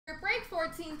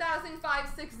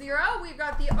14,560. We've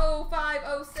got the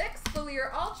 0506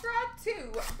 Fleer Ultra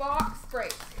 2-box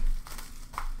break.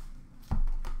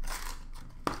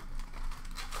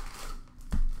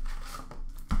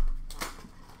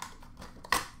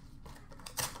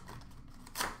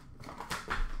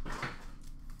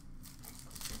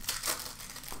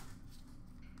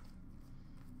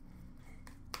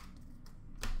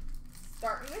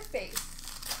 Starting with base.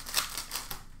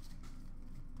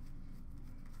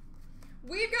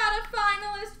 We've got a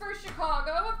finalist for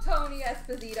Chicago of Tony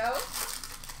Esposito.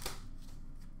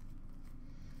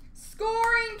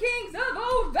 Scoring Kings of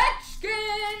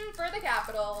Ovechkin for the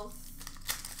Capitals.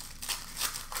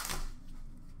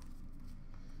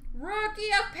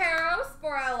 Rookie of Peros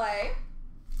for LA.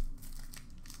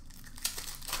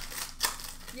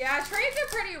 Yeah, trades are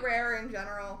pretty rare in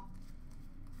general.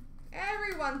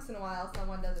 Every once in a while,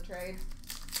 someone does a trade.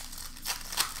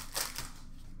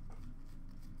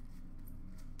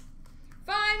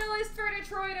 Finalist for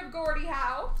Detroit of Gordie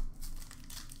Howe.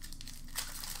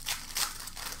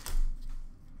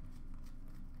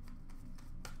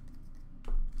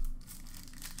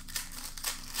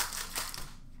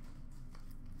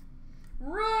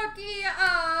 Rookie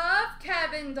of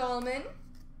Kevin Dolman.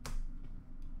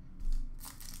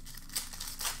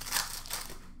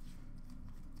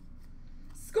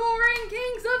 Scoring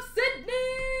Kings of Sidney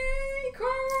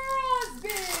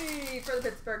Crosby for the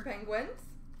Pittsburgh Penguins.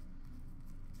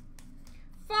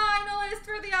 Finalist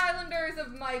for the Islanders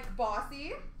of Mike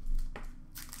Bossy.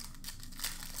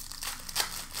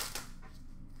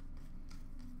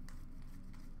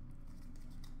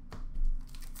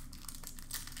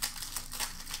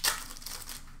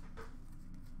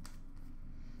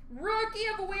 Rookie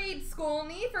of Wade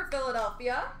Skolny for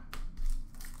Philadelphia.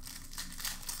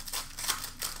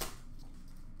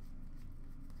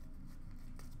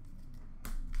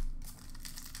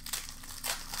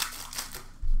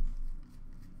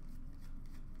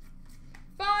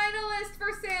 Finalist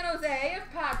for San Jose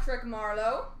of Patrick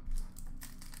Marleau.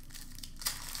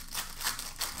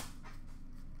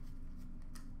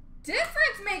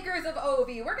 Difference makers of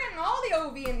Ovi. We're getting all the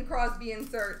Ovi and Crosby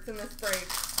inserts in this break.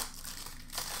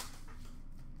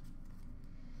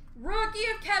 Rookie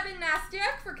of Kevin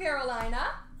Nastiak for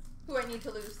Carolina, who I need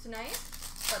to lose tonight.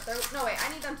 But they're, no wait,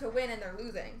 I need them to win and they're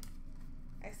losing.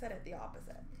 I said it the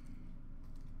opposite.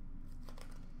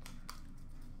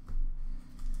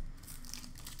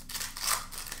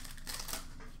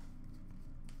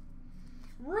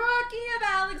 Rookie of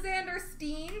Alexander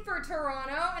Steen for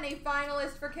Toronto and a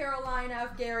finalist for Carolina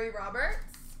of Gary Roberts.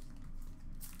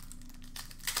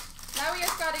 Now we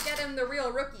just got to get him the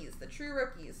real rookies, the true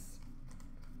rookies.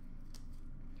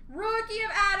 Rookie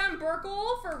of Adam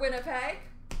Burkle for Winnipeg.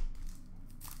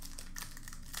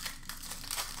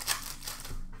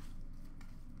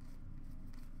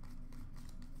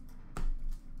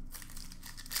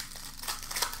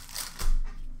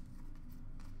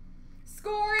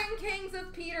 Scoring Kings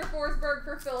of Peter Forsberg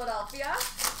for Philadelphia.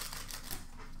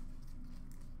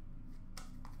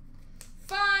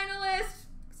 Finalist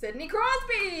Sidney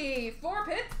Crosby for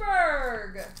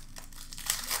Pittsburgh.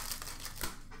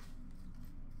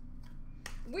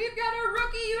 We've got a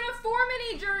rookie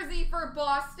uniformity jersey for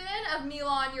Boston of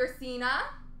Milan Ursina.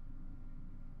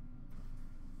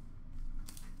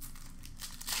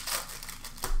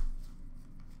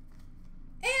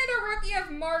 And a rookie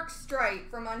of Mark Streit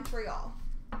for Montreal.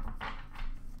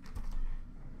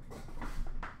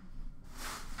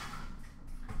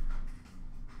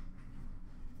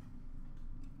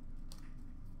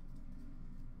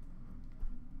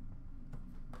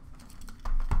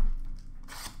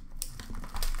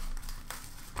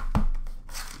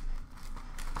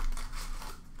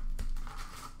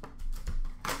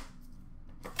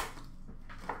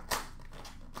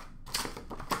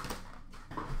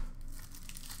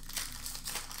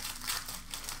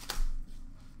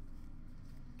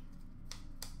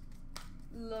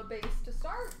 The base to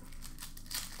start.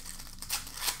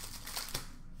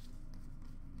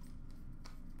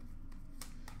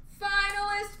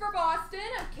 Finalist for Boston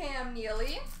of Cam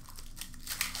Neely.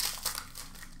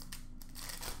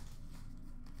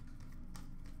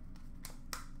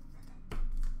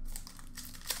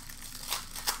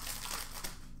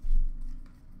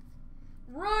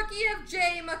 Rookie of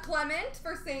Jay McClement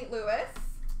for St. Louis.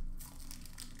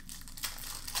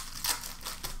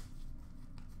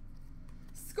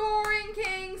 Scoring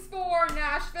Kings for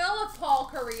Nashville of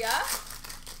Paul Kariya.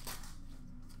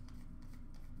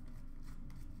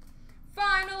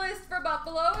 Finalist for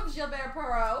Buffalo of Gilbert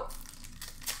Perreault.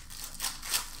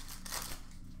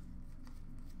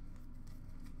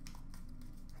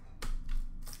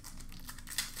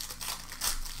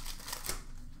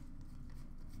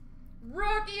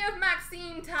 Rookie of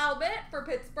Maxime Talbot for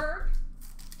Pittsburgh.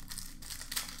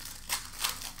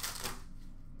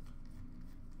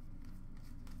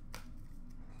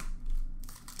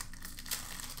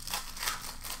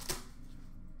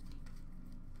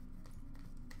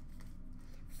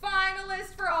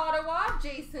 Finalist for Ottawa,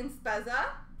 Jason Spezza.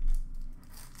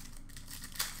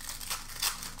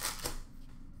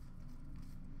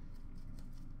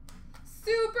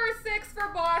 Super 6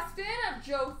 for Boston of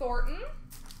Joe Thornton.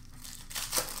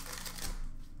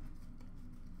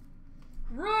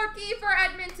 Rookie for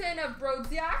Edmonton of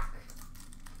Brodziak.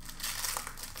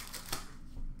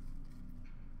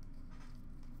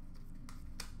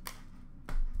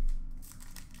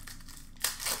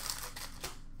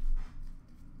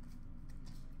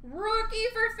 Rookie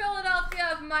for Philadelphia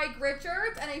of Mike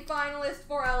Richards, and a finalist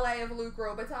for LA of Luc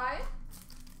Robitaille.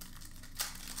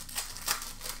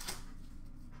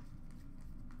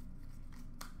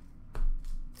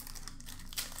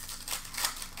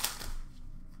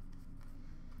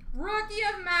 Rookie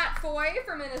of Matt Foy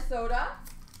for Minnesota.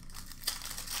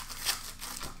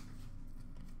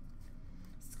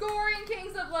 Scoring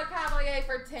Kings of Le Cavalier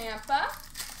for Tampa.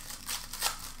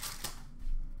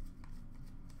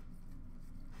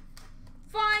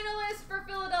 Finalist for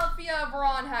Philadelphia of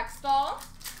Ron Hextall.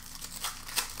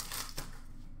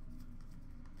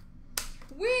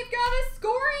 We've got a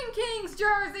Scoring Kings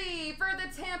jersey for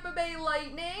the Tampa Bay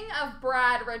Lightning of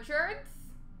Brad Richards.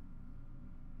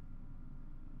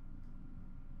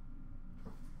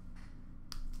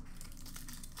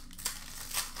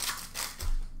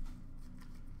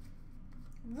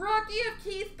 Rookie of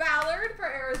Keith Ballard for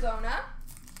Arizona.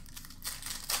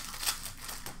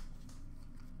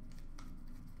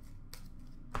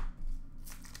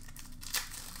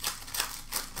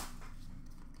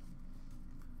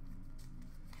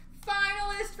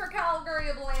 Finalist for Calgary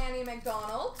of Lanny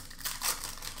McDonald.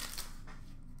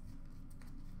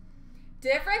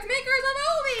 Difference makers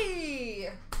of Obi.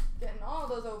 Getting all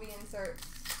those Obi inserts.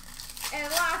 And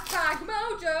last pack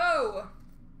mojo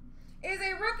is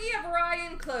a rookie of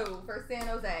Ryan Clough for San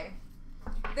Jose.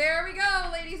 There we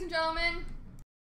go, ladies and gentlemen.